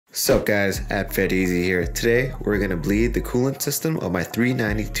Sup guys, at Fed Easy here. Today we're gonna bleed the coolant system of my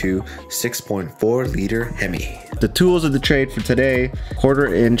 392 6.4 liter Hemi. The tools of the trade for today: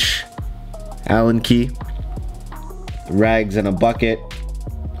 1/4 inch Allen key, rags and a bucket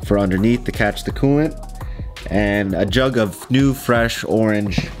for underneath to catch the coolant, and a jug of new fresh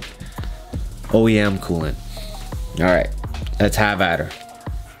orange OEM coolant. Alright, let's have at her.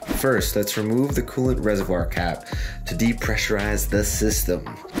 First, let's remove the coolant reservoir cap to depressurize the system.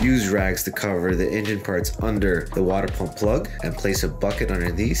 Use rags to cover the engine parts under the water pump plug and place a bucket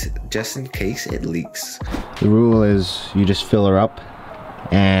underneath just in case it leaks. The rule is you just fill her up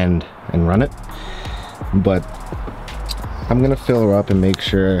and run it, but I'm gonna fill her up and make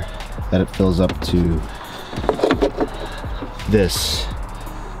sure that it fills up to this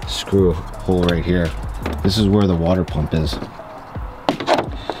screw hole right here. This is where the water pump is.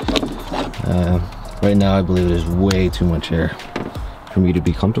 Right now I believe there's way too much air for me to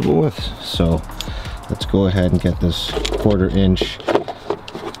be comfortable with, so let's go ahead and get this 1/4 inch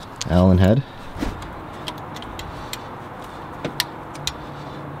Allen head.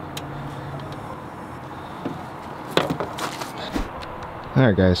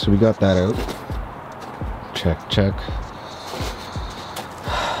 Alright guys, so we got that out. Check.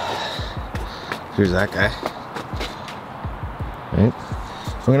 Here's that guy. Right.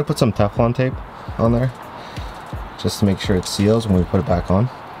 We're gonna put some Teflon tape on there just to make sure it seals when we put it back on,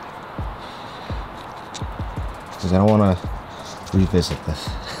 because I don't want to revisit this.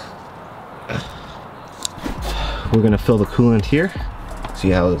 We're gonna fill the coolant here. See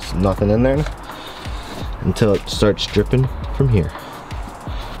how there's nothing in there until it starts dripping from here.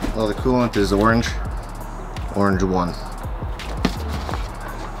 Well, the coolant is orange 1.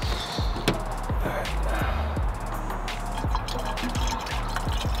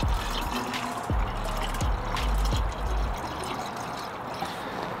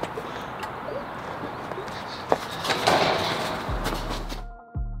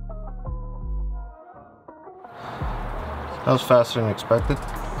 That was faster than expected.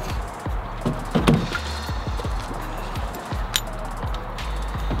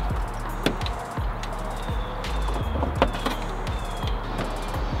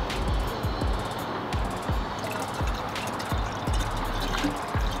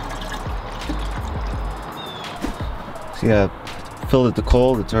 So yeah, filled it to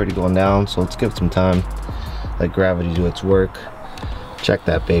cold, it's already going down, so let's give it some time. Let gravity do its work. Check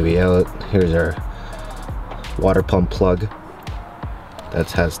that baby out. Here's our water pump plug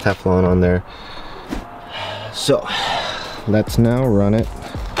that has Teflon on there. So let's now run it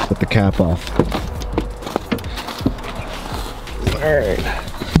with the cap off. All right,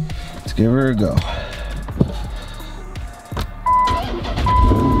 let's give her a go.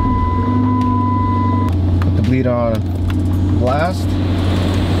 Put the bleed on blast.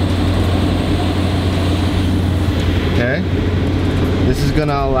 Okay, this is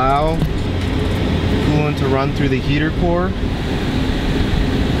gonna allow coolant to run through the heater core.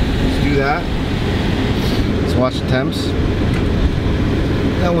 Let's do that. Let's watch the temps.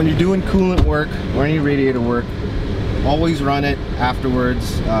 Now when you're doing coolant work or any radiator work, always run it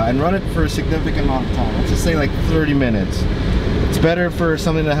afterwards, and run it for a significant amount of time. Let's just say like 30 minutes. It's better for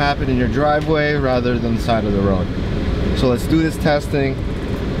something to happen in your driveway rather than the side of the road. So let's do this testing.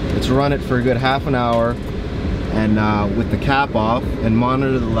 Let's run it for a good half an hour, and with the cap off, and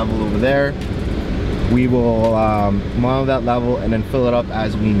monitor the level over there. We will monitor that level and then fill it up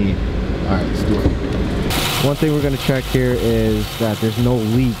as we need. All right, let's do it. One thing we're gonna check here is that there's no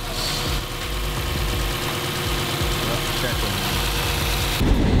leaks.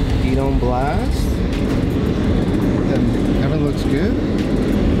 Feet on blast. And everything looks good.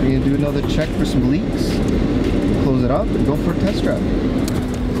 We're gonna do another check for some leaks. Close it up and go for a test drive.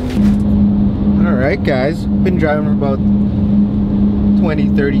 All right, guys. Been driving for about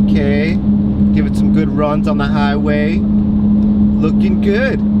 20-30K. Give it some good runs on the highway. Looking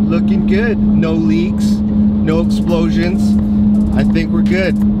good, looking good. No leaks, no explosions. I think we're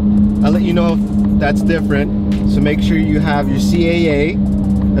good. I'll let you know if that's different. So make sure you have your CAA.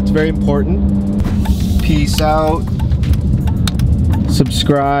 That's very important. Peace out.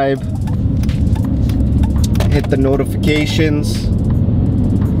 Subscribe. Hit the notifications.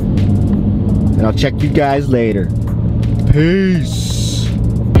 And I'll check you guys later. Peace.